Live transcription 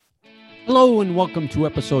Hello and welcome to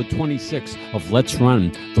episode 26 of Let's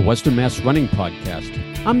Run, the Western Mass Running Podcast.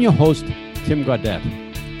 I'm your host, Tim Gaudette.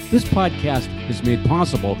 This podcast is made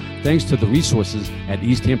possible thanks to the resources at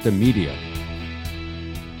East Hampton Media.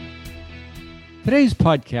 Today's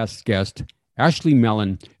podcast guest, Ashley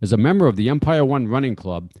Mellon, is a member of the Empire One Running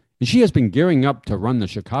Club, and she has been gearing up to run the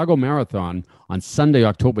Chicago Marathon on Sunday,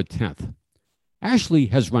 October 10th. Ashley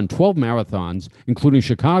has run 12 marathons, including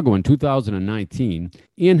Chicago in 2019,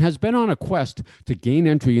 and has been on a quest to gain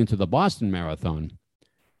entry into the Boston Marathon.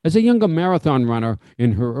 As a younger marathon runner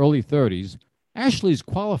in her early 30s, Ashley's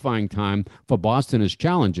qualifying time for Boston is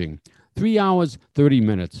challenging, 3 hours, 30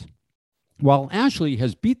 minutes. While Ashley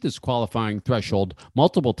has beat this qualifying threshold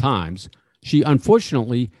multiple times, she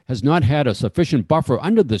unfortunately has not had a sufficient buffer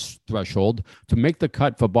under this threshold to make the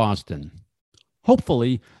cut for Boston.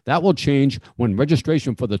 Hopefully, that will change when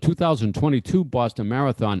registration for the 2022 Boston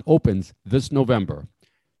Marathon opens this November.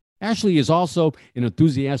 Ashley is also an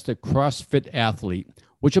enthusiastic CrossFit athlete,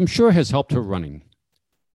 which I'm sure has helped her running.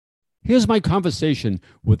 Here's my conversation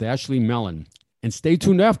with Ashley Mellon, and stay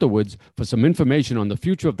tuned afterwards for some information on the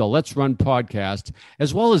future of the Let's Run podcast,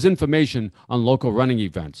 as well as information on local running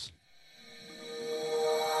events.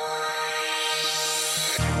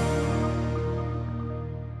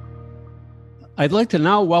 I'd like to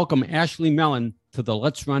now welcome Ashley Mellon to the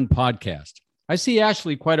Let's Run podcast. I see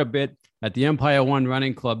Ashley quite a bit at the Empire One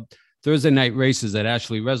Running Club Thursday night races at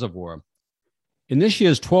Ashley Reservoir. In this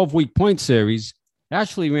year's 12-week point series,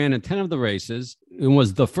 Ashley ran in 10 of the races and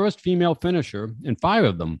was the first female finisher in 5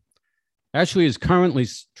 of them. Ashley is currently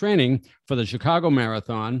training for the Chicago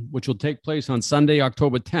Marathon, which will take place on Sunday,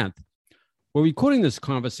 October 10th. We're recording this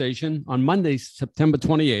conversation on Monday, September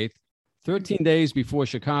 28th, 13 days before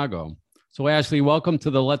Chicago. So, Ashley, welcome to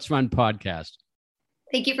the Let's Run podcast.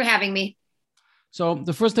 Thank you for having me. So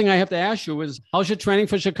the first thing I have to ask you is, how's your training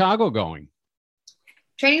for Chicago going?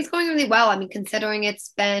 Training's going really well. I mean, considering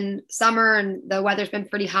it's been summer and the weather's been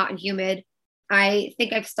pretty hot and humid, I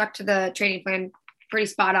think I've stuck to the training plan pretty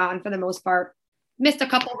spot on for the most part. Missed a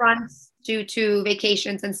couple runs due to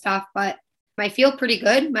vacations and stuff, but I feel pretty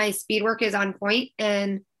good. My speed work is on point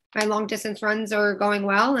and my long distance runs are going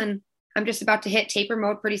well. And I'm just about to hit taper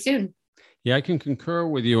mode pretty soon. Yeah, I can concur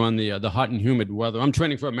with you on the hot and humid weather. I'm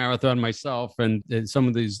training for a marathon myself, and in some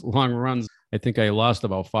of these long runs, I think I lost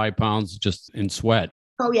about 5 pounds just in sweat.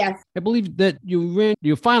 Oh, yes. I believe that you ran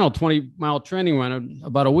your final 20-mile training run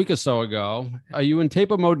about a week or so ago. Are you in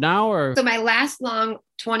taper mode now? Or? So my last long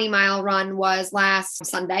 20-mile run was last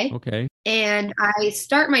Sunday. Okay. And I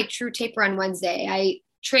start my true taper on Wednesday. I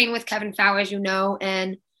train with Kevin Fow, as you know,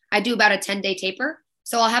 and I do about a 10-day taper.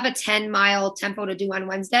 So I'll have a 10-mile tempo to do on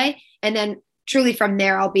Wednesday. And then truly from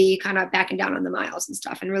there, I'll be kind of backing down on the miles and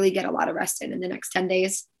stuff and really get a lot of rest in the next 10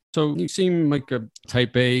 days. So you seem like a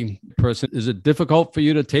type A person. Is it difficult for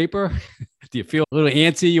you to taper? Do you feel a little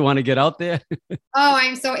antsy? You want to get out there? Oh,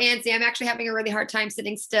 I'm so antsy. I'm actually having a really hard time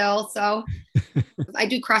sitting still. So I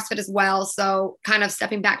do CrossFit as well. So kind of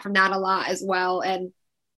stepping back from that a lot as well. And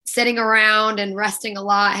sitting around and resting a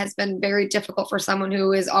lot has been very difficult for someone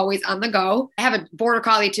who is always on the go. I have a border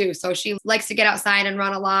collie too, so she likes to get outside and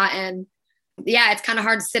run a lot. And yeah, it's kind of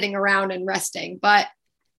hard sitting around and resting. But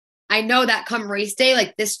I know that come race day,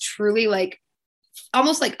 like this truly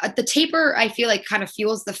almost like the taper, I feel like kind of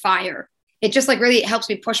fuels the fire. It just really helps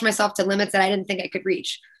me push myself to limits that I didn't think I could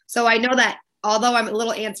reach. So I know that although I'm a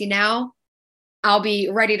little antsy now, I'll be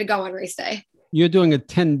ready to go on race day. You're doing a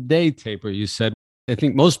 10-day taper, you said. I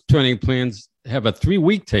think most training plans have a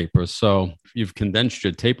 3-week taper, so you've condensed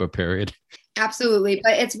your taper period. Absolutely.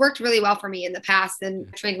 But it's worked really well for me in the past, and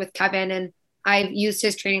I trained with Kevin, and I've used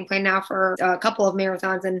his training plan now for a couple of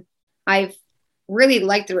marathons, and I've really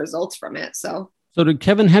liked the results from it. So did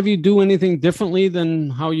Kevin have you do anything differently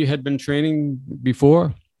than how you had been training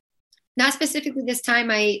before? Not specifically this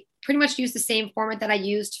time. I pretty much used the same format that I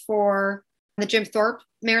used for the Jim Thorpe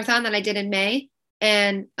marathon that I did in May.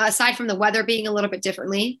 And aside from the weather being a little bit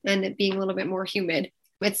differently and it being a little bit more humid,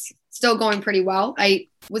 it's still going pretty well. I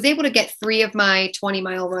was able to get 3 of my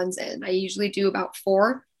 20-mile runs in. I usually do about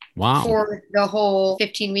 4 for the whole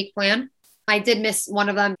 15-week plan. I did miss one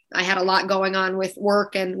of them. I had a lot going on with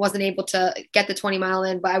work and wasn't able to get the 20-mile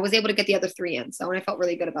in, but I was able to get the other 3 in. So I felt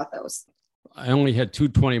really good about those. I only had 2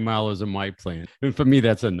 20-milers in my plan. And for me,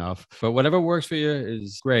 that's enough. But whatever works for you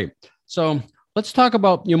is great. So let's talk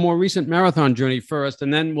about your more recent marathon journey first,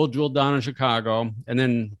 and then we'll drill down in Chicago. And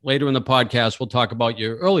then later in the podcast, we'll talk about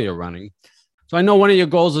your earlier running. So I know one of your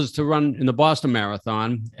goals is to run in the Boston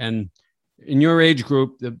Marathon. And in your age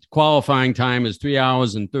group, the qualifying time is 3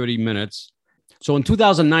 hours and 30 minutes. So in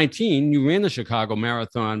 2019, you ran the Chicago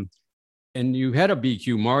Marathon and you had a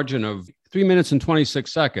BQ margin of 3 minutes and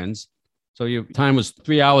 26 seconds. So your time was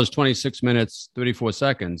 3 hours, 26 minutes, 34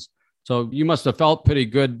 seconds. So you must have felt pretty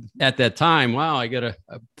good at that time. Wow, I get a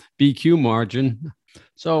BQ margin.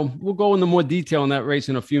 So we'll go into more detail on that race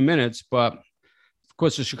in a few minutes. But of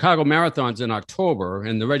course, the Chicago Marathon's in October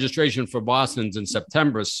and the registration for Boston's in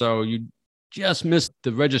September. So you just missed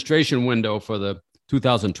the registration window for the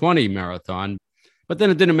 2020 marathon. But then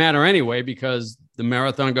it didn't matter anyway because the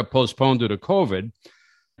marathon got postponed due to COVID.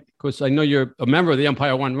 Of course, I know you're a member of the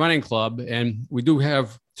Empire One Running Club, and we do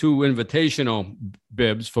have 2 invitational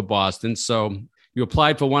bibs for Boston. So you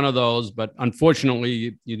applied for one of those, but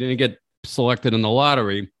unfortunately, you didn't get selected in the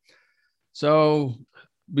lottery. So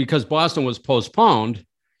because Boston was postponed,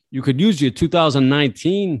 you could use your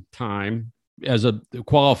 2019 time as a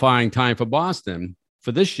qualifying time for Boston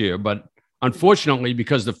for this year. But unfortunately,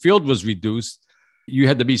 because the field was reduced, you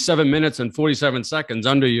had to be 7 minutes and 47 seconds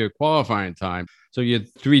under your qualifying time. So your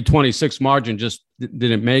 3:26 margin just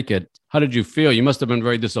didn't make it. How did you feel? You must have been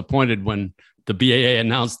very disappointed when the BAA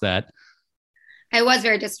announced that. I was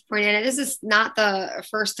very disappointed. And this is not the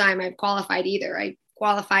first time I've qualified either. I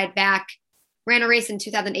qualified back, ran a race in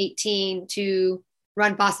 2018 to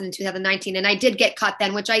run Boston in 2019. And I did get cut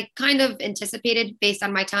then, which I kind of anticipated based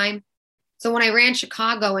on my time. So when I ran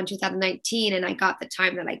Chicago in 2019 and I got the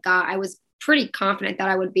time that I got, I was pretty confident that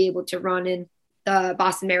I would be able to run in the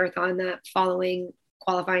Boston Marathon that following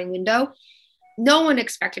qualifying window. No one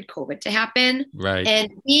expected COVID to happen. Right. And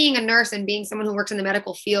being a nurse and being someone who works in the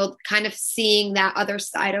medical field, kind of seeing that other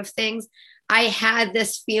side of things, I had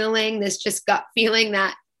this feeling, this just gut feeling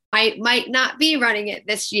that I might not be running it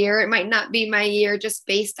this year. It might not be my year, just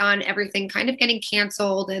based on everything kind of getting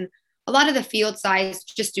canceled. And a lot of the field size,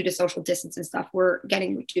 just due to social distance and stuff, were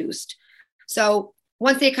getting reduced. So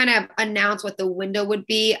once they kind of announced what the window would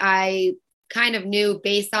be, I kind of knew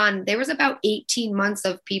based on, there was about 18 months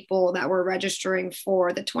of people that were registering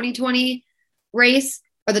for the 2020 race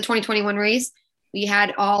or the 2021 race. We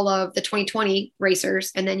had all of the 2020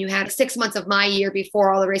 racers, and then you had 6 months of my year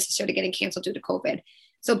before all the races started getting canceled due to COVID.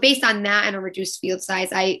 So based on that and a reduced field size,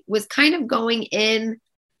 I was kind of going in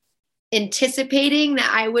anticipating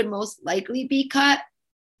that I would most likely be cut,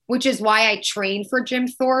 which is why I trained for Jim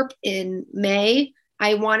Thorpe in May.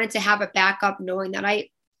 I wanted to have a backup knowing that I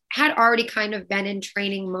had already kind of been in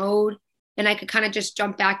training mode and I could kind of just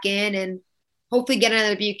jump back in and hopefully get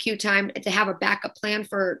another BQ time to have a backup plan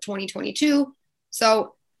for 2022.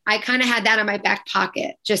 So I kind of had that in my back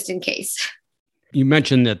pocket just in case. You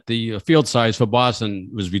mentioned that the field size for Boston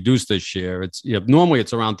was reduced this year. Normally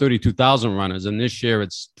it's around 32,000 runners, and this year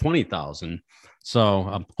it's 20,000.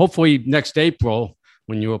 So hopefully next April,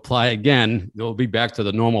 when you apply again, you'll be back to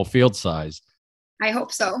the normal field size. I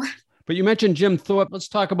hope so. But you mentioned Jim Thorpe. Let's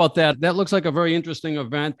talk about that. That looks like a very interesting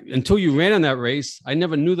event. Until you ran in that race, I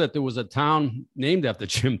never knew that there was a town named after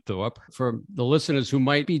Jim Thorpe. For the listeners who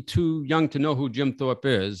might be too young to know who Jim Thorpe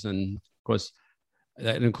is, and of course,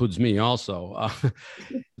 that includes me also.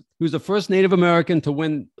 He was the first Native American to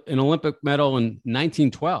win an Olympic medal in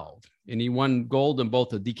 1912, and he won gold in both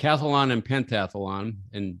the decathlon and pentathlon,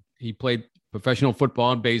 and he played professional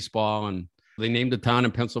football and baseball, and they named a town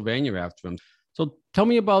in Pennsylvania after him. So tell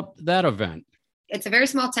me about that event. It's a very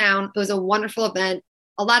small town. It was a wonderful event.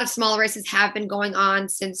 A lot of small races have been going on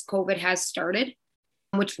since COVID has started,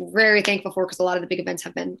 which we're very thankful for because a lot of the big events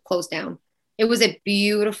have been closed down. It was a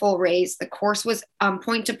beautiful race. The course was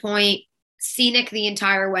point to point, scenic the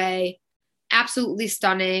entire way, absolutely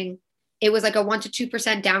stunning. It was like a 1 to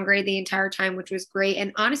 2% downgrade the entire time, which was great.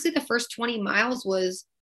 And honestly, the first 20 miles was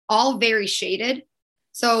all very shaded.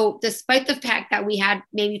 So despite the fact that we had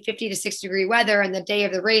maybe 50 to 60 degree weather and the day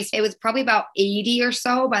of the race, it was probably about 80 or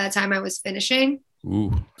so by the time I was finishing.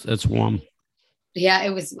 Ooh, that's warm. Yeah, it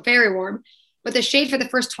was very warm. But the shade for the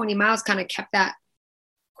first 20 miles kind of kept that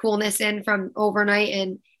coolness in from overnight.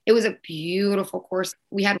 And it was a beautiful course.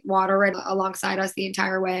 We had water right alongside us the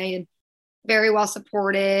entire way and very well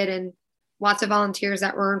supported and lots of volunteers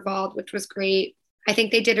that were involved, which was great. I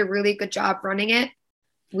think they did a really good job running it.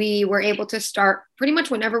 We were able to start pretty much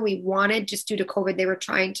whenever we wanted, just due to COVID. They were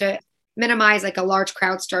trying to minimize like a large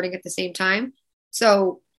crowd starting at the same time.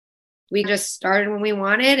 So we just started when we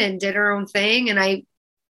wanted and did our own thing. And I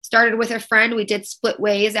started with a friend. We did split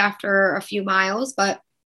ways after a few miles, but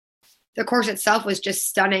the course itself was just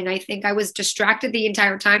stunning. I think I was distracted the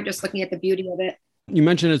entire time just looking at the beauty of it. You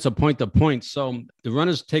mentioned it's a point to point. So the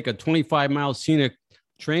runners take a 25-mile scenic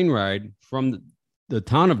train ride from the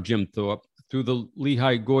town of Jim Thorpe through the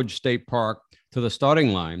Lehigh Gorge State Park to the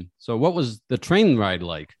starting line. So what was the train ride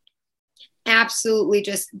like? Absolutely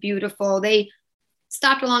just beautiful. They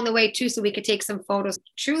stopped along the way too, so we could take some photos. It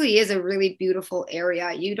truly is a really beautiful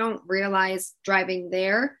area. You don't realize driving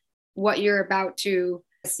there what you're about to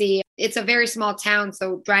see. It's a very small town.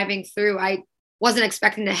 So driving through, I wasn't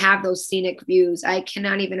expecting to have those scenic views. I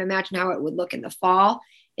cannot even imagine how it would look in the fall.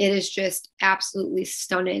 It is just absolutely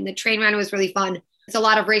stunning. The train run was really fun. It's a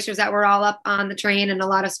lot of racers that were all up on the train and a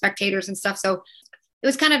lot of spectators and stuff. So it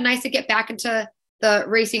was kind of nice to get back into the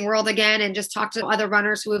racing world again and just talk to other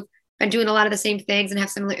runners who have been doing a lot of the same things and have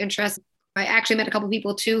similar interests. I actually met a couple of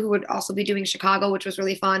people too who would also be doing Chicago, which was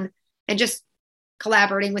really fun, and just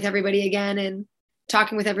collaborating with everybody again and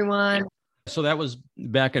talking with everyone. So that was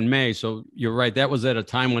back in May. So you're right. That was at a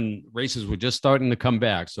time when races were just starting to come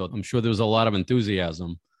back. So I'm sure there was a lot of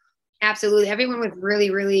enthusiasm. Absolutely. Everyone was really,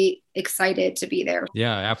 really excited to be there.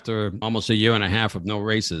 Yeah. After almost a year and a half of no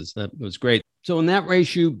races, that was great. So in that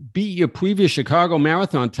race, you beat your previous Chicago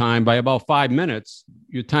Marathon time by about 5 minutes.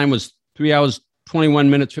 Your time was 3 hours, 21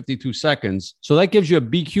 minutes, 52 seconds. So that gives you a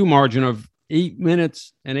BQ margin of 8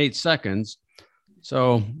 minutes and 8 seconds.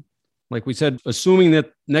 So like we said, assuming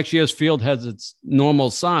that next year's field has its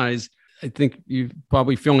normal size, I think you're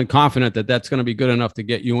probably feeling confident that that's going to be good enough to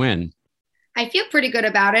get you in. I feel pretty good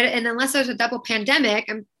about it. And unless there's a double pandemic,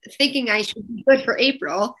 I'm thinking I should be good for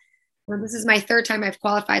April. Well, this is my third time I've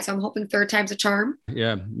qualified, so I'm hoping third time's a charm.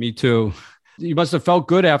 Yeah, me too. You must have felt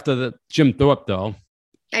good after the Jim Thorpe, though.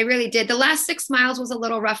 I really did. The last 6 miles was a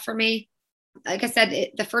little rough for me. Like I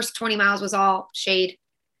said, the first 20 miles was all shade.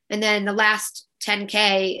 And then the last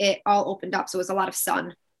 10K, it all opened up. So it was a lot of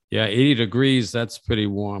sun. Yeah, 80 degrees. That's pretty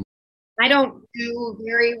warm. I don't do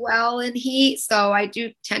very well in heat. So I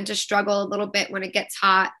do tend to struggle a little bit when it gets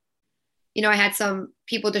hot. You know, I had some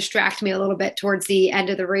people distract me a little bit towards the end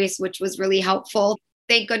of the race, which was really helpful.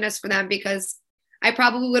 Thank goodness for them, because I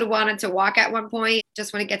probably would have wanted to walk at one point.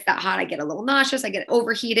 Just when it gets that hot, I get a little nauseous, I get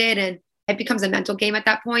overheated, and it becomes a mental game at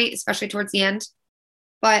that point, especially towards the end.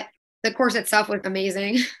 But the course itself was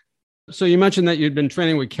amazing. So you mentioned that you'd been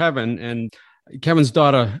training with Kevin, and Kevin's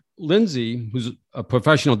daughter, Lindsay, who's a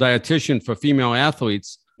professional dietitian for female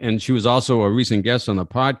athletes, and she was also a recent guest on the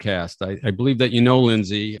podcast. I believe that you know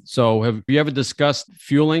Lindsay. So have you ever discussed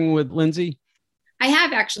fueling with Lindsay? I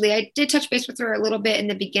have, actually. I did touch base with her a little bit in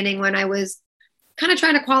the beginning when I was kind of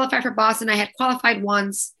trying to qualify for Boston. I had qualified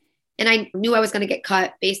once and I knew I was going to get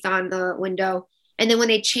cut based on the window. And then when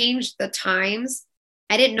they changed the times,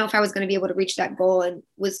 I didn't know if I was going to be able to reach that goal, and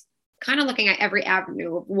was kind of looking at every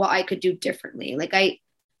avenue of what I could do differently. Like, I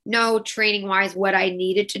know training wise what I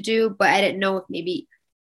needed to do, but I didn't know if maybe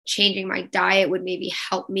changing my diet would maybe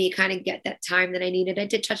help me kind of get that time that I needed. I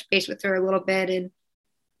did touch base with her a little bit, and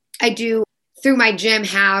I do, through my gym,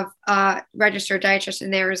 have a registered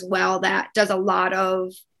dietitian there as well that does a lot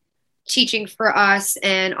of teaching for us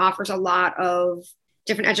and offers a lot of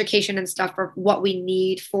different education and stuff for what we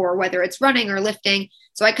need for whether it's running or lifting.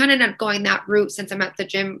 So I kind of ended up going that route since I'm at the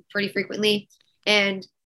gym pretty frequently and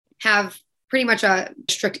have pretty much a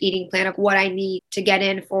strict eating plan of what I need to get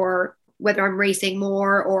in for whether I'm racing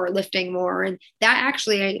more or lifting more. And that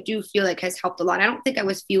actually, I do feel like has helped a lot. I don't think I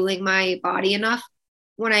was fueling my body enough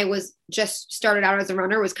when I was just started out as a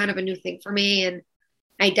runner. It was kind of a new thing for me. And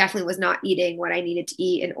I definitely was not eating what I needed to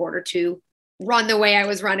eat in order to run the way I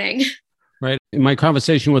was running. Right. In my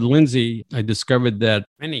conversation with Lindsay, I discovered that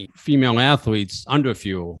many female athletes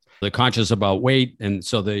underfuel. They're conscious about weight, and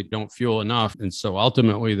so they don't fuel enough. And so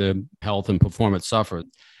ultimately, their health and performance suffer.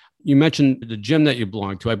 You mentioned the gym that you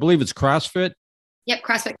belong to. I believe it's CrossFit. Yep,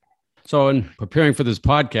 CrossFit. So in preparing for this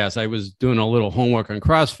podcast, I was doing a little homework on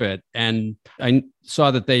CrossFit, and I saw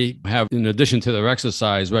that they have, in addition to their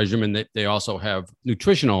exercise regimen, they also have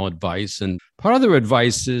nutritional advice. And part of their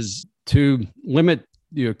advice is to limit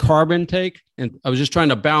your carb intake. And I was just trying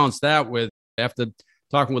to balance that with, after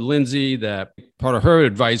talking with Lindsay, that part of her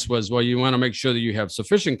advice was, well, you want to make sure that you have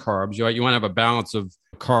sufficient carbs. You want to have a balance of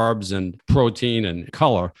carbs and protein and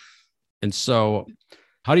color. And so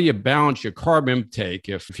how do you balance your carb intake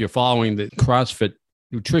if you're following the CrossFit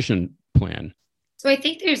nutrition plan? So I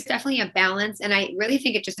think there's definitely a balance. And I really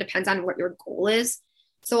think it just depends on what your goal is.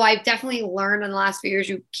 So I've definitely learned in the last few years,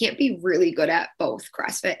 you can't be really good at both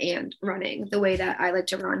CrossFit and running the way that I like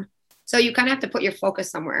to run. So you kind of have to put your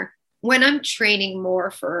focus somewhere. When I'm training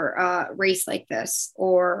more for a race like this,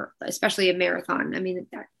 or especially a marathon, I mean,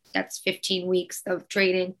 that's 15 weeks of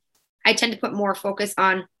training, I tend to put more focus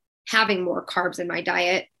on having more carbs in my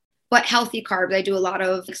diet, but healthy carbs. I do a lot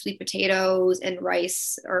of sweet potatoes and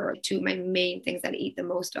rice are two of my main things that I eat the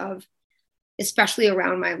most of, especially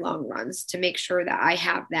around my long runs, to make sure that I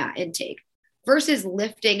have that intake. Versus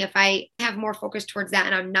lifting, if I have more focus towards that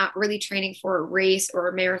and I'm not really training for a race or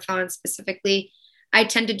a marathon specifically, I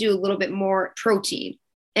tend to do a little bit more protein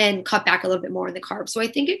and cut back a little bit more on the carbs. So I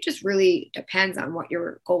think it just really depends on what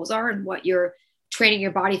your goals are and what you're training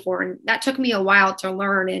your body for. And that took me a while to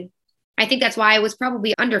learn. And I think that's why I was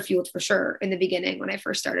probably underfueled for sure in the beginning when I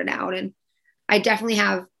first started out. And I definitely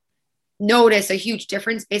have noticed a huge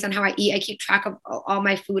difference based on how I eat. I keep track of all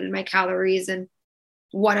my food and my calories and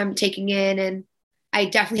what I'm taking in. And I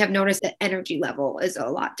definitely have noticed the energy level is a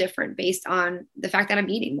lot different based on the fact that I'm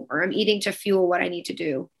eating more. I'm eating to fuel what I need to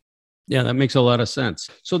do. Yeah, that makes a lot of sense.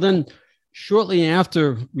 So then shortly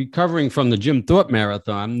after recovering from the Jim Thorpe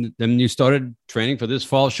Marathon, then you started training for this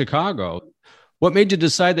fall Chicago. What made you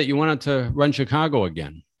decide that you wanted to run Chicago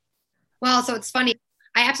again? Well, so it's funny.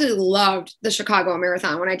 I absolutely loved the Chicago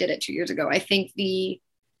Marathon when I did it 2 years ago. I think the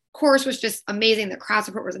course was just amazing. The crowd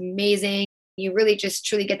support was amazing. You really just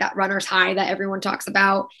truly get that runner's high that everyone talks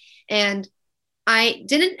about. And I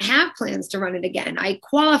didn't have plans to run it again. I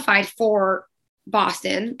qualified for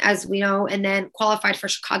Boston, as we know, and then qualified for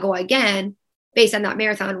Chicago again based on that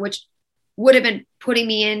marathon, which would have been putting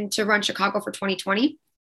me in to run Chicago for 2020.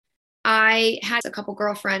 I had a couple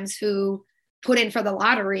girlfriends who put in for the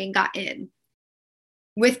lottery and got in.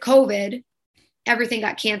 With COVID, everything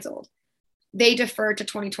got canceled. They deferred to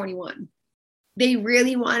 2021. They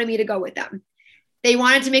really wanted me to go with them. They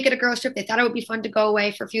wanted to make it a girls trip. They thought it would be fun to go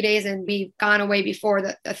away for a few days and be gone away before.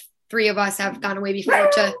 The three of us have gone away before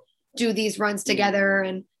to do these runs together.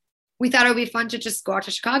 And we thought it would be fun to just go out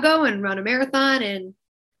to Chicago and run a marathon. And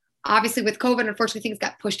obviously with COVID, unfortunately, things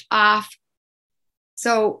got pushed off.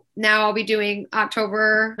 So now I'll be doing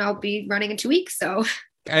October. I'll be running in 2 weeks. So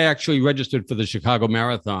I actually registered for the Chicago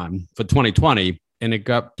Marathon for 2020 and it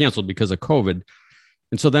got canceled because of COVID.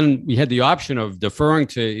 And so then we had the option of deferring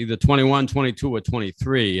to either 21, 22, or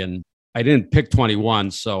 23. And I didn't pick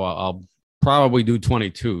 21. So I'll probably do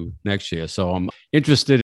 22 next year. So I'm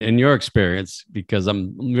interested in your experience because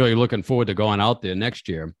I'm really looking forward to going out there next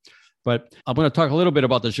year. But I'm going to talk a little bit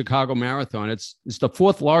about the Chicago Marathon. It's the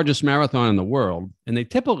fourth largest marathon in the world, and they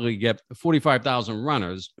typically get 45,000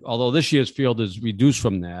 runners, although this year's field is reduced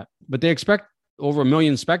from that. But they expect over 1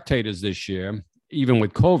 million spectators this year, even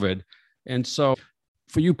with COVID. And so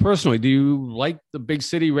for you personally, do you like the big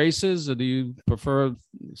city races or do you prefer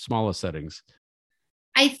smaller settings?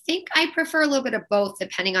 I think I prefer a little bit of both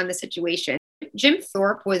depending on the situation. Jim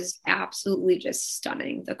Thorpe was absolutely just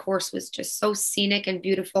stunning. The course was just so scenic and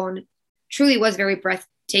beautiful and truly was very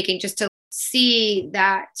breathtaking just to see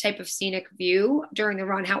that type of scenic view during the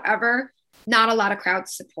run. However, not a lot of crowd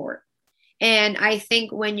support. And I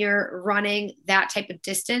think when you're running that type of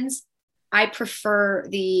distance, I prefer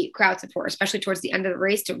the crowd support, especially towards the end of the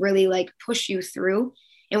race to really like push you through.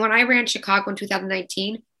 And when I ran Chicago in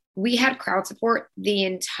 2019, we had crowd support the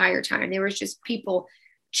entire time. There was just people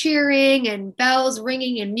cheering and bells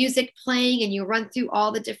ringing and music playing, and you run through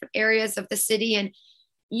all the different areas of the city and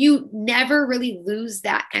you never really lose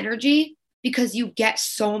that energy because you get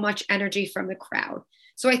so much energy from the crowd.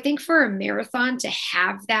 So I think for a marathon to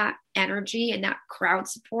have that energy and that crowd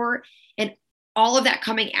support and all of that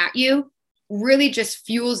coming at you really just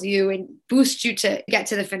fuels you and boosts you to get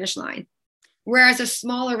to the finish line. Whereas a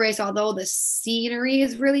smaller race, although the scenery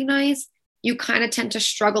is really nice, you kind of tend to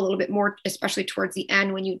struggle a little bit more, especially towards the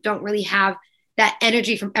end when you don't really have that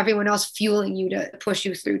energy from everyone else fueling you to push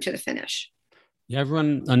you through to the finish. Yeah, I've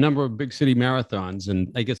run a number of big city marathons,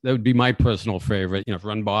 and I guess that would be my personal favorite. I've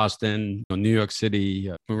run Boston, New York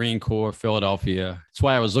City, Marine Corps, Philadelphia. That's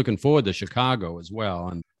why I was looking forward to Chicago as well.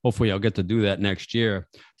 And hopefully I'll get to do that next year.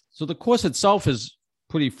 So the course itself is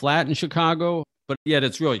pretty flat in Chicago, but yet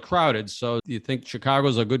it's really crowded. So do you think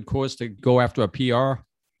Chicago's a good course to go after a PR?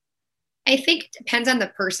 I think it depends on the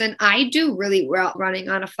person. I do really well running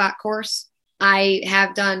on a flat course. I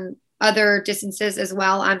have done other distances as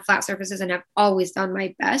well on flat surfaces and have always done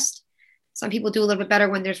my best. Some people do a little bit better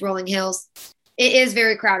when there's rolling hills. It is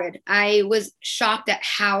very crowded. I was shocked at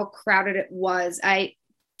how crowded it was. I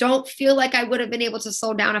don't feel like I would have been able to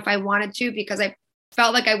slow down if I wanted to because I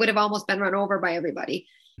felt like I would have almost been run over by everybody.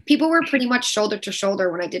 People were pretty much shoulder to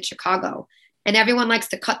shoulder when I did Chicago, and everyone likes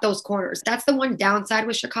to cut those corners. That's the one downside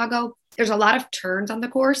with Chicago. There's a lot of turns on the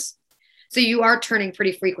course. So you are turning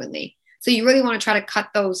pretty frequently. So you really want to try to cut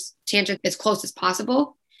those tangents as close as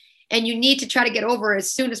possible. And you need to try to get over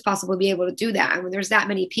as soon as possible to be able to do that. And when there's that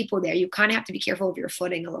many people there, you kind of have to be careful of your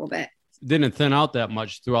footing a little bit. Didn't thin out that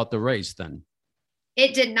much throughout the race then?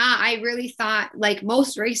 It did not. I really thought, like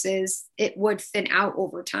most races, it would thin out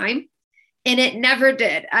over time. And it never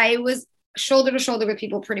did. I was shoulder to shoulder with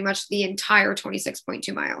people pretty much the entire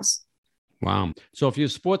 26.2 miles. Wow. So if you're a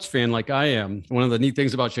sports fan like I am, one of the neat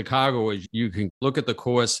things about Chicago is you can look at the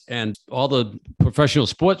course and all the professional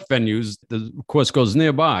sports venues, the course goes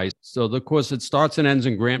nearby. So the course, it starts and ends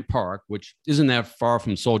in Grant Park, which isn't that far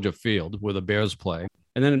from Soldier Field where the Bears play.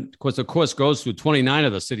 And then, of course, the course goes through 29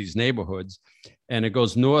 of the city's neighborhoods, and it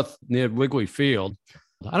goes north near Wrigley Field.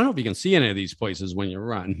 I don't know if you can see any of these places when you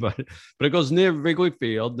run, but it goes near Wrigley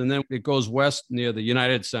Field, and then it goes west near the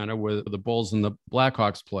United Center where the Bulls and the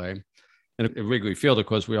Blackhawks play. And at Wrigley Field, of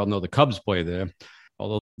course, we all know the Cubs play there,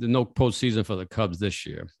 although there's no postseason for the Cubs this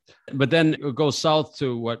year. But then it goes south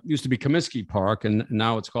to what used to be Comiskey Park, and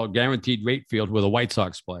now it's called Guaranteed Rate Field where the White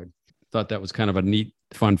Sox play. Thought that was kind of a neat,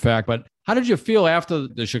 fun fact. But how did you feel after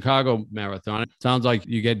the Chicago Marathon? It sounds like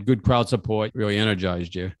you get good crowd support, really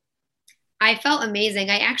energized you. I felt amazing.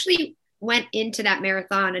 I actually went into that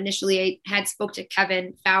marathon. Initially, I had spoke to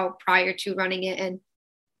Kevin Pfau prior to running it. And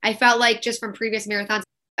I felt like just from previous marathons,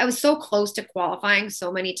 I was so close to qualifying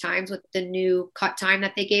so many times with the new cut time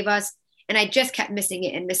that they gave us. And I just kept missing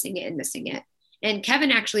it and missing it and missing it. And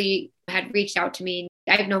Kevin actually had reached out to me.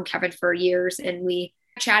 I've known Kevin for years, and we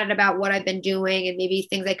chatted about what I've been doing and maybe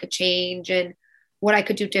things I could change and what I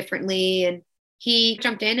could do differently. And he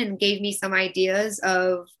jumped in and gave me some ideas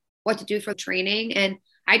of what to do for training. And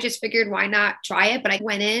I just figured, why not try it? But I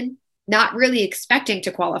went in not really expecting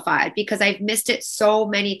to qualify because I've missed it so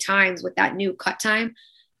many times with that new cut time.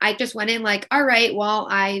 I just went in like, all right, well,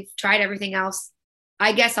 I've tried everything else.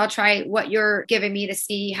 I guess I'll try what you're giving me to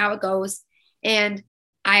see how it goes. And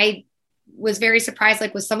I was very surprised,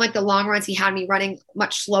 like with some like the long runs, he had me running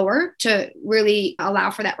much slower to really allow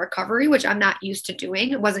for that recovery, which I'm not used to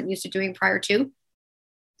doing. I wasn't used to doing prior to.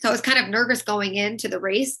 So I was kind of nervous going into the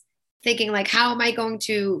race, thinking like, how am I going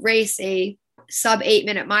to race a sub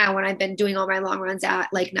 8-minute mile when I've been doing all my long runs at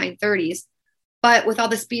like 9:30s? But with all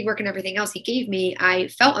the speed work and everything else he gave me, I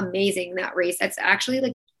felt amazing in that race. That's actually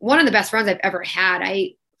like one of the best runs I've ever had.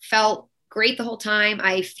 I felt great the whole time.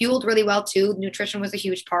 I fueled really well too. Nutrition was a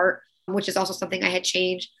huge part, which is also something I had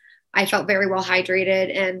changed. I felt very well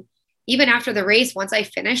hydrated. And even after the race, once I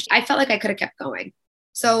finished, I felt like I could have kept going.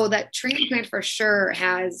 So that training plan for sure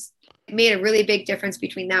has made a really big difference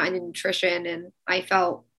between that and nutrition. And I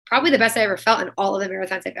felt probably the best I ever felt in all of the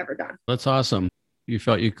marathons I've ever done. That's awesome. You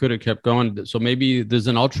felt you could have kept going. So maybe there's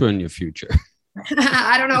an ultra in your future.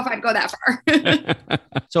 I don't know if I'd go that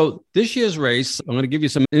far. So this year's race, I'm going to give you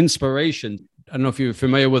some inspiration. I don't know if you're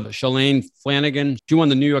familiar with Shalane Flanagan. She won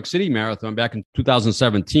the New York City Marathon back in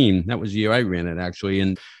 2017. That was the year I ran it, actually.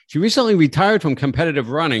 And she recently retired from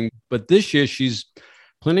competitive running, but this year she's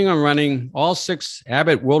planning on running all 6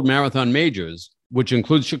 Abbott World Marathon majors, which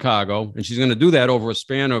includes Chicago. And she's going to do that over a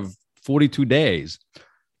span of 42 days.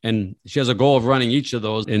 And she has a goal of running each of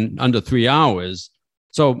those in under 3 hours.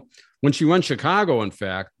 So when she runs Chicago, in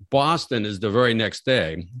fact, Boston is the very next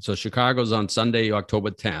day. So Chicago's on Sunday, October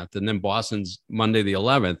 10th, and then Boston's Monday, the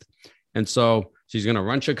 11th. And so she's going to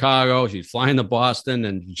run Chicago. She's flying to Boston,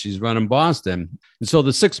 and she's running Boston. And so the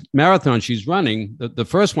 6th marathon she's running, the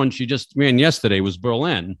first one she just ran yesterday was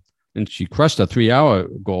Berlin, and she crushed a 3-hour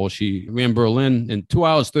goal. She ran Berlin in 2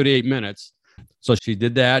 hours, 38 minutes. So she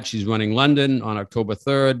did that. She's running London on October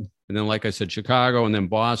 3rd. And then, like I said, Chicago, and then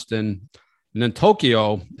Boston. And then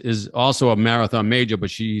Tokyo is also a marathon major, but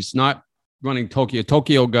she's not running Tokyo.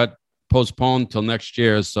 Tokyo got postponed till next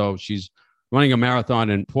year. So she's running a marathon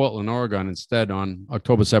in Portland, Oregon instead on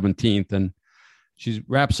October 17th. And she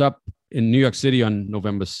wraps up in New York City on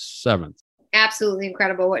November 7th. Absolutely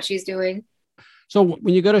incredible what she's doing. So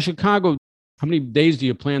when you go to Chicago, how many days do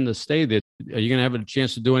you plan to stay there? Are you going to have a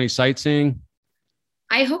chance to do any sightseeing?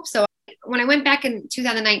 I hope so. When I went back in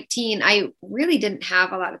 2019, I really didn't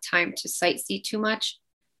have a lot of time to sightsee too much.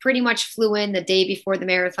 Pretty much flew in the day before the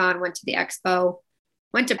marathon, went to the expo,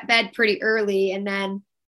 went to bed pretty early, and then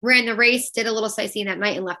ran the race, did a little sightseeing at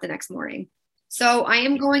night, and left the next morning. So I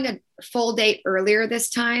am going a full day earlier this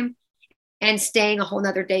time and staying a whole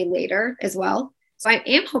nother day later as well. So I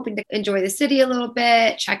am hoping to enjoy the city a little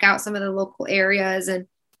bit, check out some of the local areas. And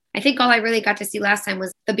I think all I really got to see last time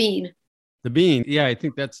was the Bean. The Bean. Yeah, I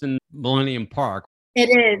think that's in Millennium Park. It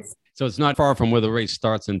is. So it's not far from where the race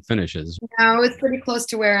starts and finishes. No, it's pretty close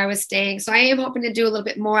to where I was staying. So I am hoping to do a little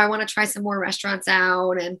bit more. I want to try some more restaurants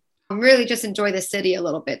out and really just enjoy the city a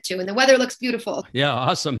little bit too. And the weather looks beautiful. Yeah,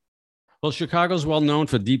 awesome. Well, Chicago's well known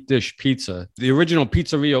for deep dish pizza. The original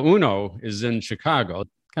Pizzeria Uno is in Chicago.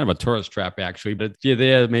 Kind of a tourist trap, actually, but if you're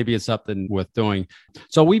there, maybe it's something worth doing.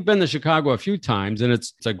 So we've been to Chicago a few times, and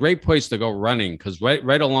it's a great place to go running because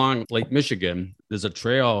right along Lake Michigan, there's a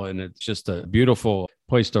trail, and it's just a beautiful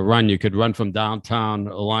place to run. You could run from downtown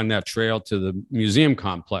along that trail to the museum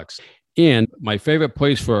complex. And my favorite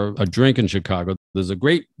place for a drink in Chicago, there's a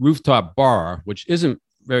great rooftop bar, which isn't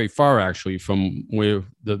very far actually from where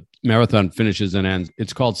the marathon finishes and ends.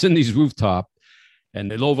 It's called Cindy's Rooftop,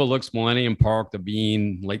 and it overlooks Millennium Park, the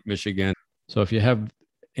Bean, Lake Michigan. So if you have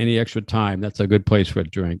any extra time, that's a good place for a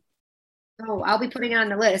drink. Oh, I'll be putting it on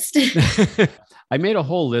the list. I made a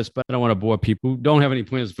whole list, but I don't want to bore people who don't have any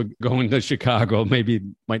plans for going to Chicago. Maybe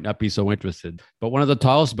might not be so interested. But one of the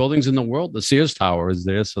tallest buildings in the world, the Sears Tower, is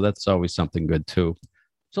there. So that's always something good too.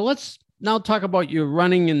 So let's now talk about your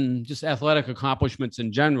running and just athletic accomplishments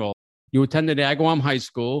in general. You attended Agawam High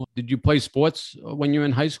School. Did you play sports when you were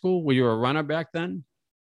in high school? Were you a runner back then?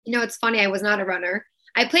 It's funny. I was not a runner.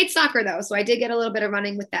 I played soccer though. So I did get a little bit of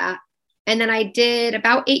running with that. And then I did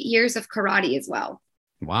about 8 years of karate as well.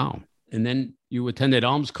 Wow. And then you attended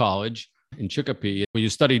Elms College in Chicopee, where you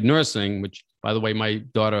studied nursing, which, by the way, my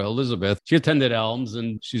daughter Elizabeth, she attended Elms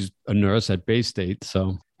and she's a nurse at Bay State.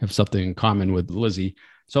 So I have something in common with Lizzie.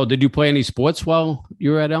 So did you play any sports while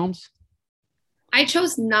you were at Elms? I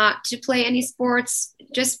chose not to play any sports.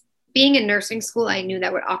 Just being in nursing school, I knew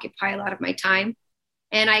that would occupy a lot of my time.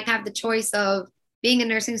 And I have the choice of being in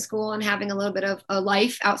nursing school and having a little bit of a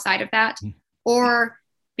life outside of that, or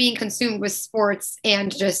being consumed with sports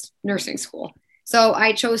and just nursing school. So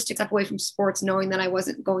I chose to step away from sports, knowing that I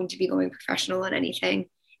wasn't going to be going professional in anything,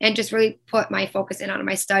 and just really put my focus in on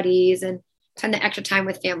my studies and spend the extra time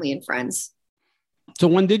with family and friends. So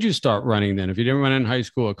when did you start running then? If you didn't run in high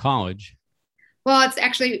school or college? Well, it's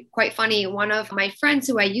actually quite funny. One of my friends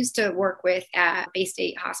who I used to work with at Bay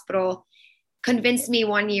State Hospital convinced me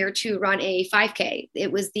one year to run a 5K.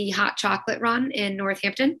 It was the Hot Chocolate Run in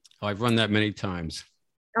Northampton. Oh, I've run that many times.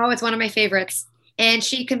 Oh, it's one of my favorites. And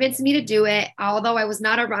she convinced me to do it, although I was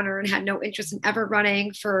not a runner and had no interest in ever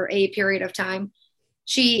running for a period of time.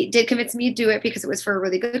 She did convince me to do it because it was for a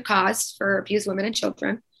really good cause for abused women and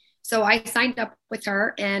children. So I signed up with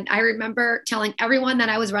her, and I remember telling everyone that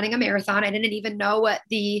I was running a marathon. I didn't even know what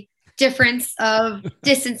the difference of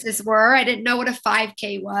distances were. I didn't know what a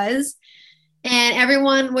 5K was. And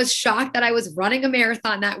everyone was shocked that I was running a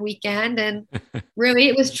marathon that weekend. And really,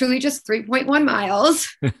 it was truly just 3.1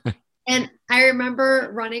 miles. And I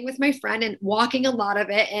remember running with my friend and walking a lot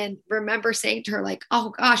of it, and remember saying to her, like,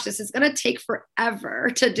 oh gosh, this is going to take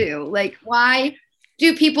forever to do. Like, why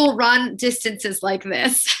do people run distances like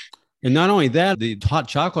this? And not only that, the Hot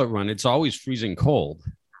Chocolate Run, it's always freezing cold.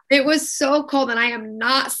 It was so cold, and I am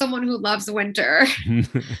not someone who loves winter.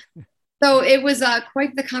 So it was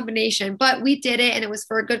quite the combination, but we did it, and it was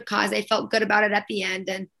for a good cause. I felt good about it at the end,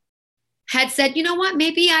 and had said, you know what,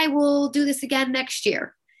 maybe I will do this again next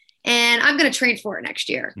year, and I'm going to train for it next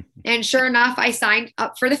year. And sure enough, I signed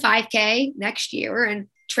up for the 5K next year and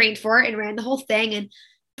trained for it and ran the whole thing, and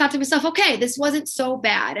thought to myself, okay, this wasn't so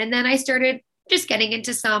bad. And then I started just getting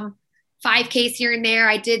into some 5Ks here and there.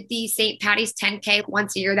 I did the St. Patty's 10K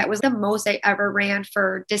once a year. That was the most I ever ran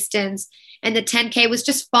for distance. And the 10K was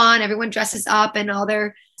just fun. Everyone dresses up in all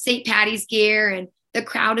their St. Patty's gear, and the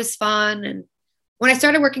crowd is fun. And when I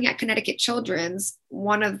started working at Connecticut Children's,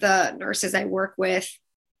 one of the nurses I work with,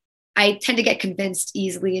 I tend to get convinced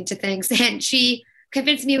easily into things. And she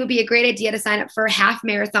convinced me it would be a great idea to sign up for a half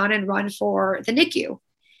marathon and run for the NICU.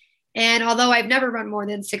 And although I've never run more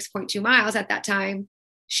than 6.2 miles at that time,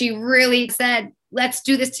 she really said, let's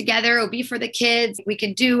do this together. It'll be for the kids. We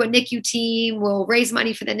can do a NICU team. We'll raise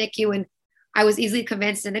money for the NICU. And I was easily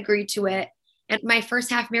convinced and agreed to it. And my first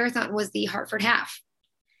half marathon was the Hartford Half.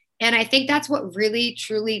 And I think that's what really,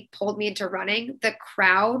 truly pulled me into running. The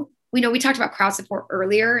crowd, we talked about crowd support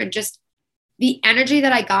earlier, and just the energy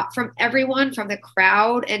that I got from everyone, from the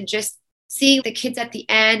crowd, and just seeing the kids at the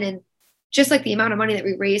end, and just like the amount of money that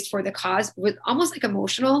we raised for the cause was almost like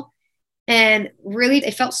emotional. And really,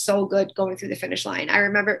 it felt so good going through the finish line. I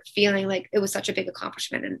remember feeling like it was such a big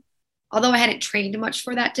accomplishment. And although I hadn't trained much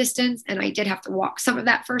for that distance, and I did have to walk some of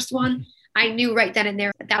that first one, I knew right then and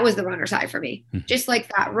there that was the runner's high for me. Just like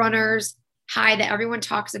that runner's high that everyone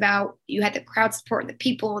talks about. You had the crowd support and the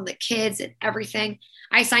people and the kids and everything.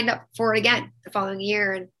 I signed up for it again the following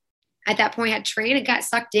year. And at that point, I had trained and got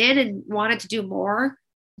sucked in and wanted to do more.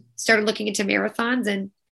 Started looking into marathons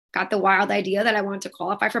and got the wild idea that I wanted to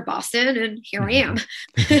qualify for Boston. And here I am.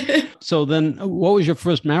 So then what was your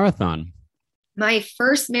first marathon? My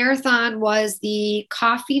first marathon was the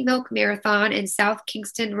Coffee Milk Marathon in South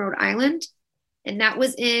Kingston, Rhode Island. And that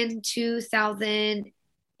was in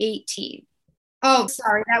 2018. Oh,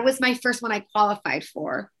 sorry. That was my first one I qualified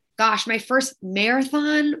for. Gosh, my first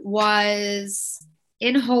marathon was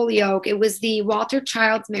in Holyoke. It was the Walter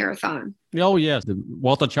Childs Marathon. Oh, yes. The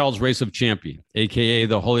Walter Childs Race of Champion, a.k.a.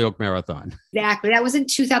 the Holyoke Marathon. Exactly. That was in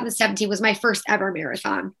 2017, was my first ever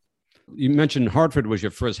marathon. You mentioned Hartford was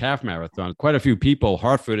your first half marathon. Quite a few people,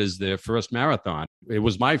 Hartford is their first marathon. It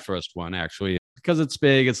was my first one, actually, because it's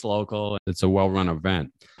big, it's local, it's a well-run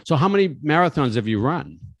event. So how many marathons have you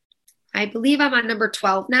run? I believe I'm on number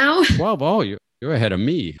 12 now. 12. Oh, you're ahead of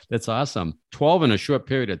me. That's awesome. 12 in a short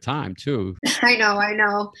period of time, too. I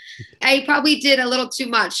know. I probably did a little too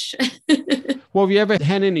much. Well, have you ever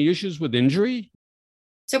had any issues with injury?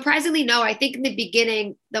 Surprisingly, no. I think in the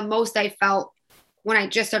beginning, the most I felt when I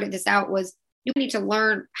just started this out was you need to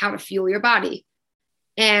learn how to fuel your body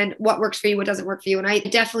and what works for you, what doesn't work for you. And I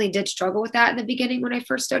definitely did struggle with that in the beginning when I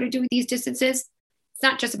first started doing these distances. It's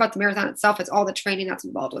not just about the marathon itself, it's all the training that's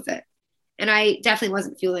involved with it. And I definitely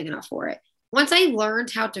wasn't fueling enough for it. Once I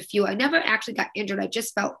learned how to fuel, I never actually got injured. I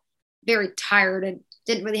just felt very tired and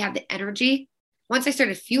didn't really have the energy. Once I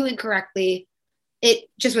started fueling correctly, it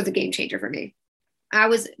just was a game changer for me. I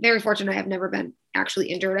was very fortunate. I have never been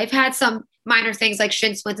actually injured. I've had some minor things like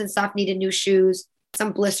shin splints and stuff, needed new shoes,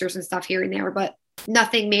 some blisters and stuff here and there, but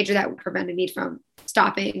nothing major that prevented me from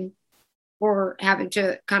stopping or having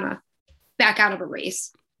to kind of back out of a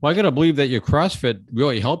race. Well, I got to believe that your CrossFit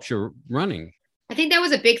really helps your running. I think that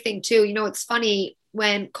was a big thing too. You know, it's funny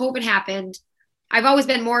when COVID happened, I've always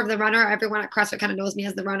been more of the runner. Everyone at CrossFit kind of knows me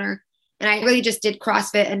as the runner. And I really just did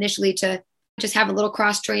CrossFit initially to just have a little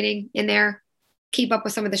cross training in there, keep up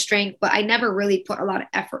with some of the strength, but I never really put a lot of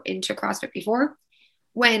effort into CrossFit before.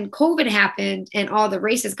 When COVID happened and all the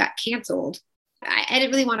races got canceled, I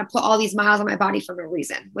didn't really want to put all these miles on my body for no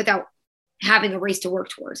reason without having a race to work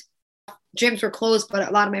towards. Gyms were closed, but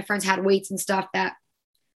a lot of my friends had weights and stuff that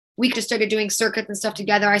we just started doing circuits and stuff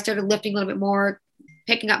together. I started lifting a little bit more,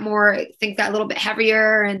 picking up more, things got a little bit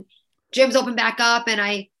heavier, and gyms opened back up and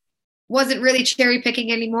I wasn't really cherry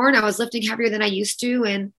picking anymore. And I was lifting heavier than I used to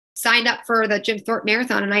and signed up for the Jim Thorpe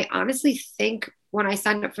Marathon. And I honestly think when I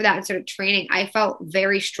signed up for that and started training, I felt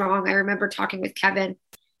very strong. I remember talking with Kevin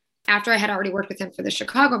after I had already worked with him for the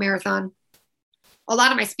Chicago Marathon. A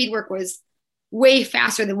lot of my speed work was way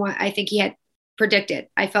faster than what I think he had predicted.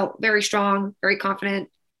 I felt very strong, very confident.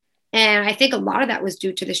 And I think a lot of that was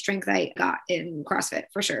due to the strength I got in CrossFit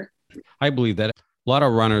for sure. I believe that. A lot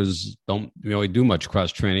of runners don't really do much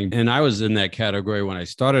cross training. And I was in that category when I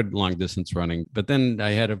started long distance running, but then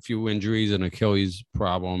I had a few injuries, an Achilles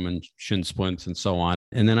problem and shin splints and so on.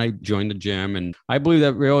 And then I joined the gym, and I believe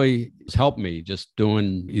that really has helped me just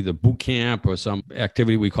doing either boot camp or some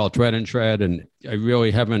activity we call tread and shred. And I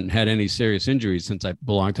really haven't had any serious injuries since I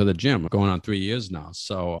belonged to the gym, going on 3 years now.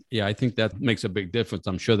 So yeah, I think that makes a big difference.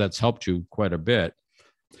 I'm sure that's helped you quite a bit.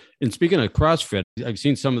 And speaking of CrossFit, I've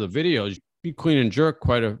seen some of the videos. You clean and jerk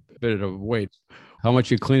quite a bit of weight. How much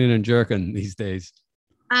you cleaning and jerking these days?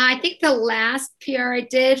 I think the last PR I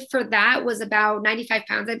did for that was about 95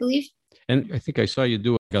 pounds, I believe. And I think I saw you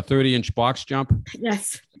do a 30-inch box jump.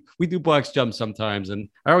 Yes. We do box jumps sometimes, and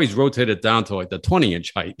I always rotate it down to like the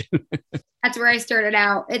 20-inch height. That's where I started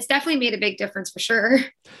out. It's definitely made a big difference for sure.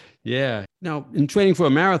 Yeah. Now, in training for a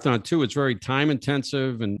marathon, too, it's very time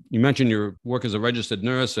intensive. And you mentioned your work as a registered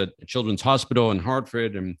nurse at Children's Hospital in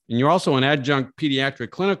Hartford. And you're also an adjunct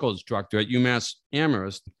pediatric clinical instructor at UMass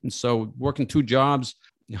Amherst. And so working two jobs,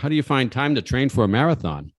 how do you find time to train for a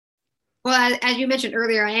marathon? Well, as you mentioned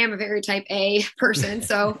earlier, I am a very type A person.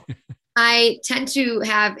 So I tend to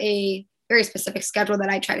have a very specific schedule that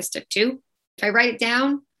I try to stick to. If I write it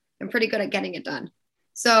down, I'm pretty good at getting it done.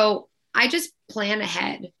 So I just plan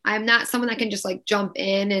ahead. I'm not someone that can just like jump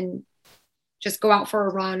in and just go out for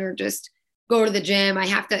a run or just go to the gym. I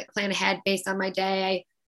have to plan ahead based on my day. I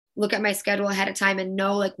look at my schedule ahead of time and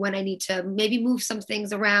know like when I need to maybe move some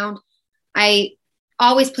things around. I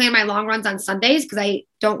always plan my long runs on Sundays because I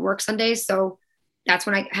don't work Sundays. So that's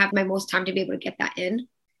when I have my most time to be able to get that in.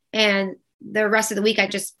 And the rest of the week, I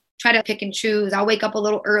just try to pick and choose. I'll wake up a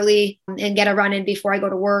little early and get a run in before I go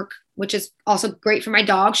to work, which is also great for my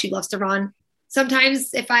dog. She loves to run.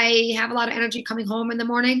 Sometimes if I have a lot of energy coming home in the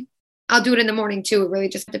morning, I'll do it in the morning too. It really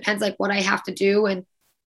just depends like what I have to do and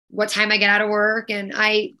what time I get out of work. And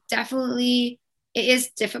it is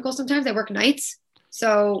difficult sometimes. I work nights.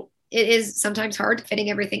 So it is sometimes hard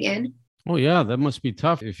fitting everything in. Oh yeah, that must be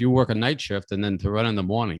tough if you work a night shift and then to run in the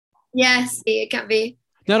morning. Yes, it can be.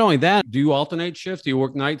 Not only that, do you alternate shift? Do you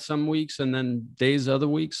work nights some weeks and then days other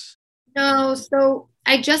weeks? No, so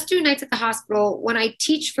I just do nights at the hospital. When I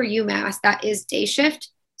teach for UMass, that is day shift.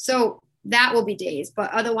 So that will be days,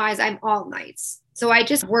 but otherwise I'm all nights. So I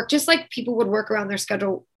just work just like people would work around their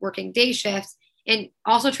schedule working day shifts. And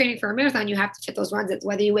also training for a marathon, you have to fit those runs. It's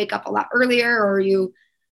whether you wake up a lot earlier or you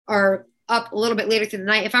are up a little bit later through the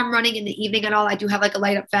night. If I'm running in the evening at all, I do have like a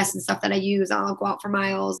light up vest and stuff that I use. I'll go out for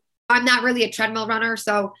miles. I'm not really a treadmill runner,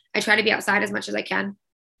 so I try to be outside as much as I can.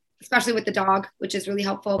 especially with the dog, which is really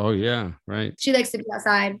helpful. Oh, yeah, right. She likes to be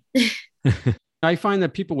outside. I find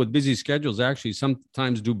that people with busy schedules actually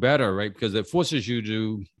sometimes do better, right? Because it forces you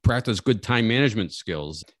to practice good time management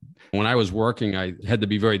skills. When I was working, I had to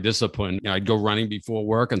be very disciplined. I'd go running before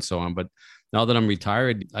work and so on. But now that I'm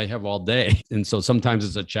retired, I have all day. And so sometimes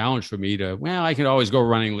it's a challenge for me I can always go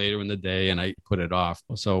running later in the day and I put it off.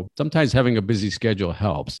 So sometimes having a busy schedule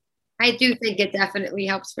helps. I do think it definitely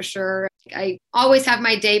helps for sure. I always have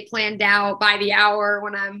my day planned out by the hour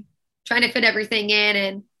when I'm trying to fit everything in.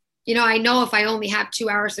 And I know if I only have 2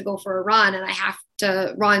 hours to go for a run and I have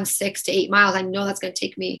to run 6 to 8 miles, I know that's going to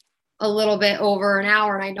take me a little bit over an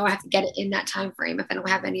hour. And I know I have to get it in that time frame if I don't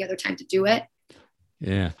have any other time to do it.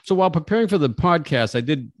 Yeah. So while preparing for the podcast, I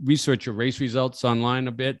did research your race results online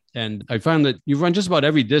a bit. And I found that you run just about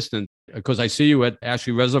every distance because I see you at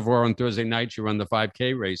Ashley Reservoir on Thursday nights. You run the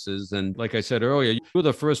 5K races. And like I said earlier, you were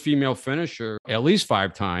the first female finisher at least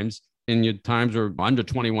 5 times. And your times were under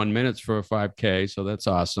 21 minutes for a 5K. So that's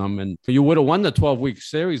awesome. And you would have won the 12-week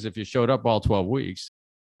series if you showed up all 12 weeks.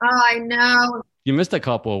 Oh, I know. You missed a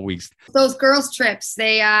couple of weeks. Those girls' trips,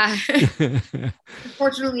 they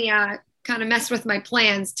unfortunately kind of messed with my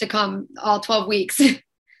plans to come all 12 weeks.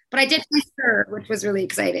 But I did finish third, which was really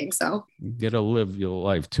exciting. So you get to live your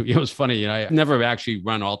life too. It was funny. I never actually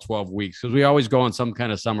run all 12 weeks because we always go on some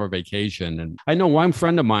kind of summer vacation. And I know one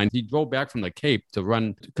friend of mine, he drove back from the Cape to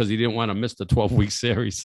run because he didn't want to miss the 12-week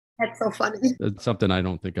series. That's so funny. It's something I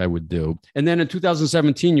don't think I would do. And then in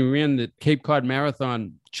 2017, you ran the Cape Cod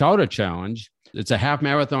Marathon Chowder Challenge. It's a half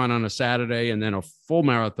marathon on a Saturday and then a full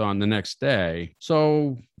marathon the next day.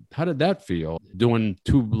 So how did that feel, doing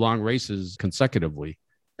 2 long races consecutively?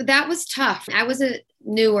 That was tough. I was a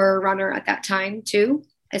newer runner at that time too,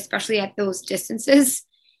 especially at those distances.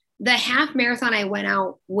 The half marathon, I went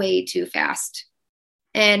out way too fast.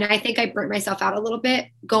 And I think I burnt myself out a little bit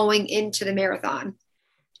going into the marathon.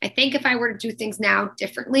 I think if I were to do things now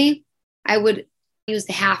differently, I would use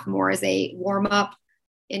the half more as a warm up,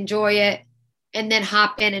 enjoy it, and then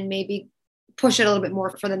hop in and maybe push it a little bit more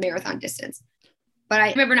for the marathon distance. But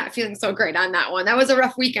I remember not feeling so great on that one. That was a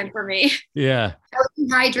rough weekend for me. Yeah. I was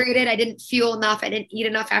dehydrated. I didn't fuel enough. I didn't eat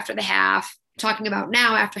enough after the half. Talking about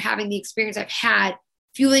now, after having the experience I've had,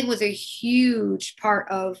 fueling was a huge part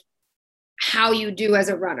of how you do as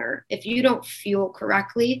a runner. If you don't fuel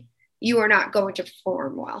correctly, you are not going to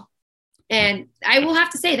perform well. And I will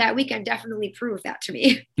have to say that weekend definitely proved that to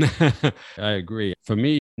me. I agree. For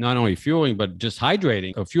me, not only fueling, but just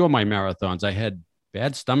hydrating. A few of my marathons, I had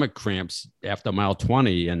bad stomach cramps after mile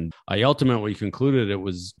 20. And I ultimately concluded it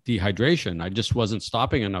was dehydration. I just wasn't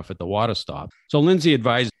stopping enough at the water stop. So Lindsay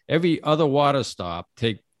advised every other water stop,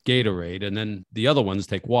 take Gatorade, and then the other ones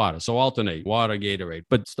take water. So alternate water, Gatorade,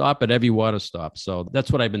 but stop at every water stop. So that's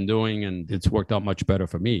what I've been doing. And it's worked out much better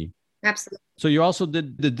for me. Absolutely. So you also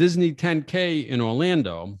did the Disney 10K in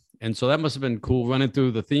Orlando. And so that must have been cool running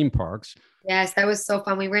through the theme parks. Yes, that was so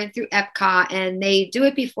fun. We ran through Epcot and they do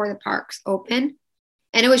it before the parks open.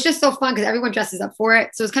 And it was just so fun because everyone dresses up for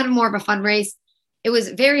it. So it was kind of more of a fun race. It was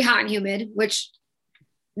very hot and humid, which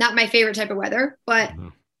not my favorite type of weather, but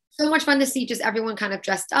so much fun to see just everyone kind of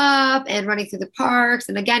dressed up and running through the parks.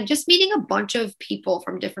 And again, just meeting a bunch of people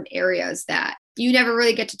from different areas that you never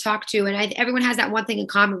really get to talk to. And everyone has that one thing in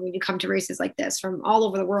common when you come to races like this. From all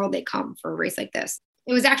over the world, they come for a race like this.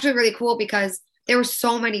 It was actually really cool because there were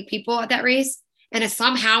so many people at that race. And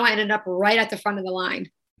somehow I ended up right at the front of the line.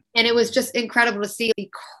 And it was just incredible to see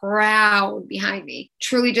the crowd behind me,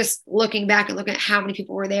 truly just looking back and looking at how many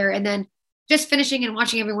people were there. And then just finishing and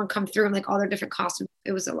watching everyone come through and like all their different costumes.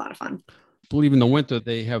 It was a lot of fun. I believe in the winter,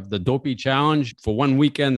 they have the Dopey Challenge for one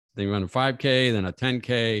weekend. They run a 5K, then a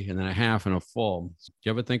 10K, and then a half and a full. Do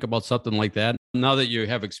you ever think about something like that? Now that you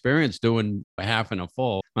have experience doing a half and a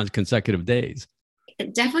full on consecutive days.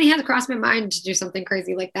 It definitely has crossed my mind to do something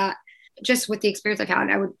crazy like that. Just with the experience I've had,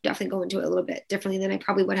 I would definitely go into it a little bit differently than I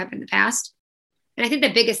probably would have in the past. And I think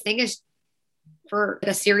the biggest thing is for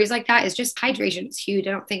a series like that is just hydration. It's huge.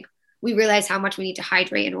 I don't think we realize how much we need to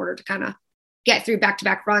hydrate in order to kind of get through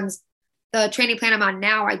back-to-back runs. The training plan I'm on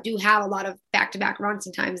now, I do have a lot of back-to-back runs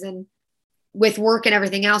sometimes. And with work and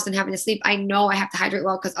everything else and having to sleep, I know I have to hydrate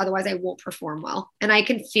well because otherwise I won't perform well. And I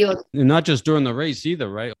can feel it. And not just during the race either,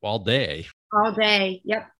 right? All day. All day.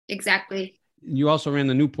 Yep, exactly. You also ran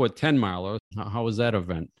the Newport 10 miler. How was that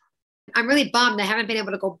event? I'm really bummed I haven't been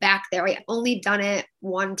able to go back there. I only done it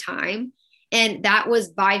one time. And that was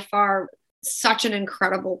by far such an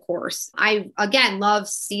incredible course. I, again, love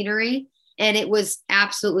scenery. And it was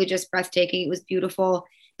absolutely just breathtaking. It was beautiful.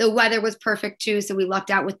 The weather was perfect too. So we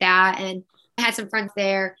lucked out with that. And I had some friends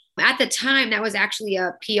there. At the time, that was actually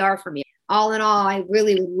a PR for me. all in all, I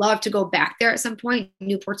really would love to go back there at some point.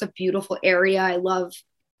 Newport's a beautiful area. I love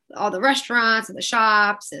all the restaurants and the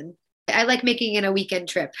shops, and I like making it a weekend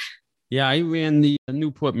trip. Yeah, I ran the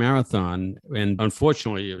Newport Marathon, and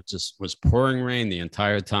unfortunately, it just was pouring rain the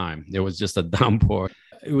entire time. It was just a downpour.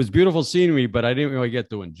 It was beautiful scenery, but I didn't really get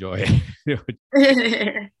to enjoy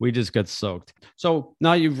it. We just got soaked. So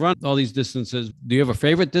now you've run all these distances. Do you have a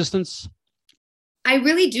favorite distance? I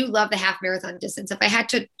really do love the half marathon distance. If I had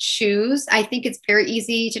to choose, I think it's very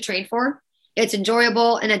easy to train for. It's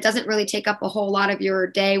enjoyable, and it doesn't really take up a whole lot of your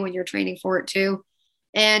day when you're training for it too.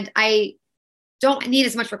 And I don't need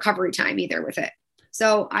as much recovery time either with it.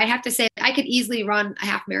 So I have to say I could easily run a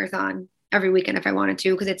half marathon every weekend if I wanted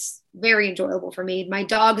to, because it's very enjoyable for me. My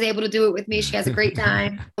dog's able to do it with me. She has a great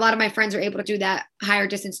time. A lot of my friends are able to do that higher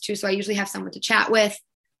distance too. So I usually have someone to chat with.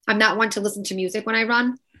 I'm not one to listen to music when I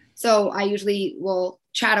run. So I usually will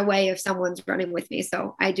chat away if someone's running with me.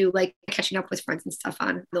 So I do like catching up with friends and stuff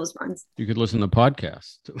on those runs. You could listen to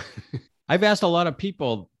podcasts. I've asked a lot of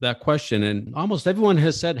people that question, and almost everyone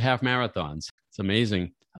has said half marathons. It's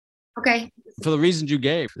amazing. Okay. For the reasons you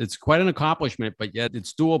gave, it's quite an accomplishment, but yet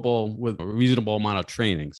it's doable with a reasonable amount of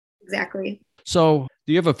training. Exactly. So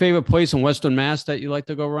do you have a favorite place in Western Mass that you like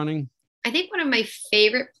to go running? I think one of my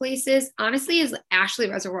favorite places, honestly, is Ashley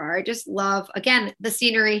Reservoir. I just love, again, the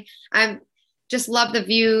scenery. Just love the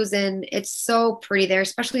views, and it's so pretty there,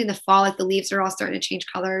 especially in the fall. Like the leaves are all starting to change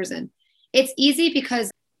colors, and it's easy because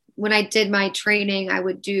when I did my training, I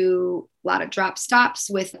would do a lot of drop stops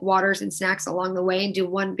with waters and snacks along the way and do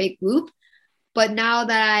one big loop. But now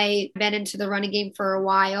that I've been into the running game for a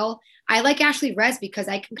while, I like Ashley Res because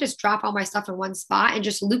I can just drop all my stuff in one spot and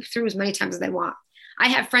just loop through as many times as I want. I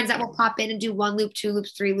have friends that will pop in and do 1 loop, 2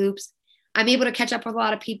 loops, 3 loops. I'm able to catch up with a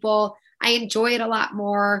lot of people. I enjoy it a lot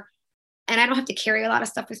more, and I don't have to carry a lot of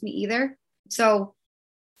stuff with me either. So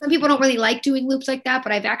some people don't really like doing loops like that,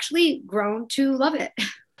 but I've actually grown to love it.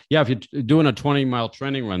 Yeah, if you're doing a 20-mile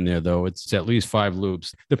training run there, though, it's at least 5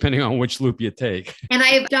 loops, depending on which loop you take. And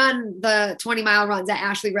I've done the 20-mile runs at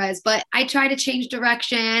Ashley Res, but I try to change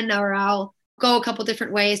direction, or I'll go a couple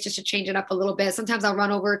different ways just to change it up a little bit. Sometimes I'll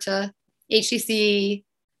run over to HCC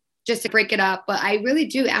just to break it up. But I really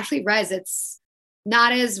do Ashley Res. It's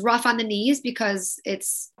not as rough on the knees because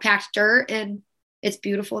it's packed dirt and it's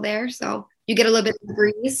beautiful there. So you get a little bit of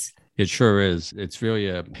breeze. It sure is. It's really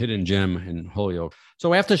a hidden gem in Holyoke.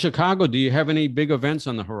 So after Chicago, do you have any big events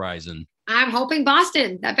on the horizon? I'm hoping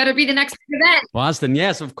Boston. That better be the next event. Boston,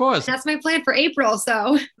 yes, of course. That's my plan for April.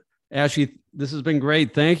 So Ashley, this has been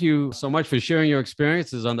great. Thank you so much for sharing your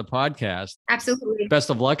experiences on the podcast. Absolutely. Best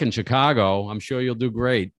of luck in Chicago. I'm sure you'll do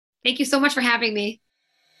great. Thank you so much for having me.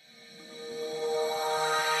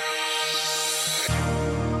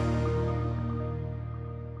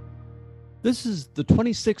 This is the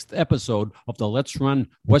 26th episode of the Let's Run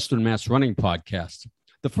Western Mass Running podcast.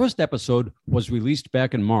 The first episode was released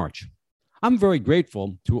back in March. I'm very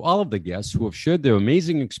grateful to all of the guests who have shared their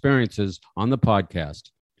amazing experiences on the podcast.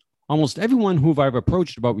 Almost everyone who I've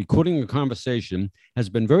approached about recording a conversation has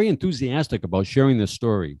been very enthusiastic about sharing their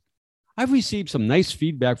story. I've received some nice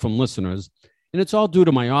feedback from listeners, and it's all due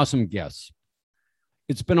to my awesome guests.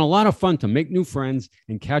 It's been a lot of fun to make new friends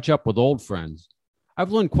and catch up with old friends.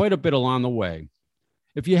 I've learned quite a bit along the way.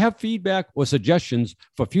 If you have feedback or suggestions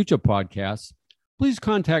for future podcasts, please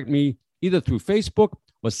contact me either through Facebook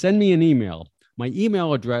or send me an email. My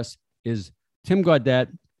email address is timgaudet,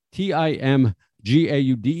 TIMGAUDET,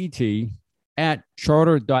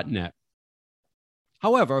 @charter.net.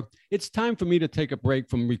 However, it's time for me to take a break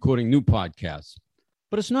from recording new podcasts,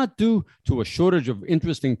 but it's not due to a shortage of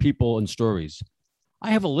interesting people and stories. I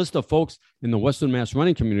have a list of folks in the Western Mass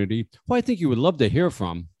running community who I think you would love to hear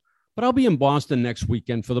from, but I'll be in Boston next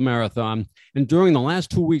weekend for the marathon, and during the last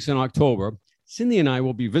 2 weeks in October, Cindy and I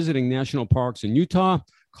will be visiting national parks in Utah,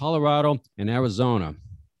 Colorado, and Arizona.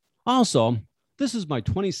 Also, this is my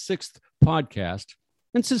 26th podcast,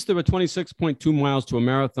 and since there are 26.2 miles to a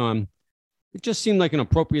marathon, it just seemed like an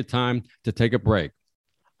appropriate time to take a break.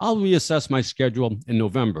 I'll reassess my schedule in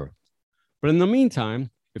November. But in the meantime,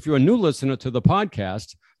 if you're a new listener to the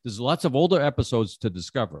podcast, there's lots of older episodes to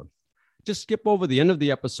discover. Just skip over the end of the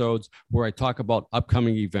episodes where I talk about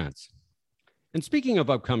upcoming events. And speaking of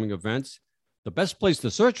upcoming events, the best place to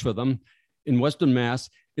search for them in Western Mass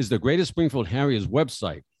is the Greater Springfield Harriers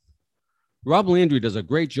website. Rob Landry does a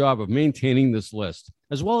great job of maintaining this list,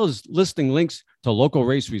 as well as listing links to local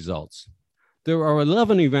race results. There are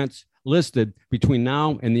 11 events listed between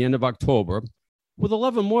now and the end of October, with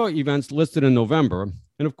 11 more events listed in November.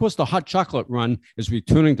 And of course, the Hot Chocolate Run is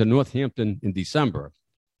returning to Northampton in December.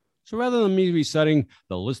 So rather than me resetting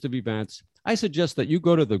the list of events, I suggest that you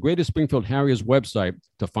go to the Greater Springfield Harriers website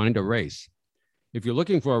to find a race. If you're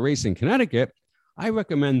looking for a race in Connecticut, I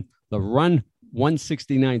recommend the Run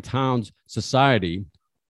 169 Towns Society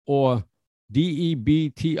or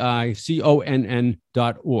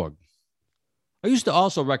DEBTICONN.org. I used to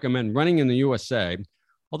also recommend Running in the USA,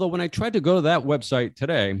 although when I tried to go to that website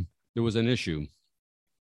today, there was an issue.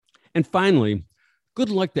 And finally, good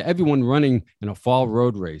luck to everyone running in a fall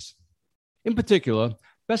road race. In particular,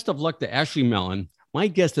 best of luck to Ashley Mellon, my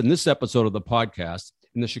guest in this episode of the podcast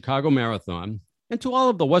in the Chicago Marathon, and to all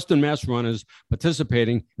of the Western Mass runners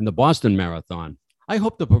participating in the Boston Marathon. I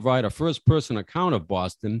hope to provide a first-person account of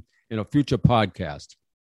Boston in a future podcast.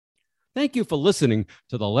 Thank you for listening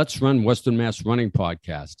to the Let's Run Western Mass Running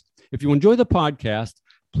podcast. If you enjoy the podcast,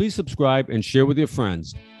 please subscribe and share with your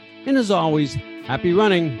friends. And as always, happy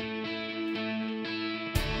running.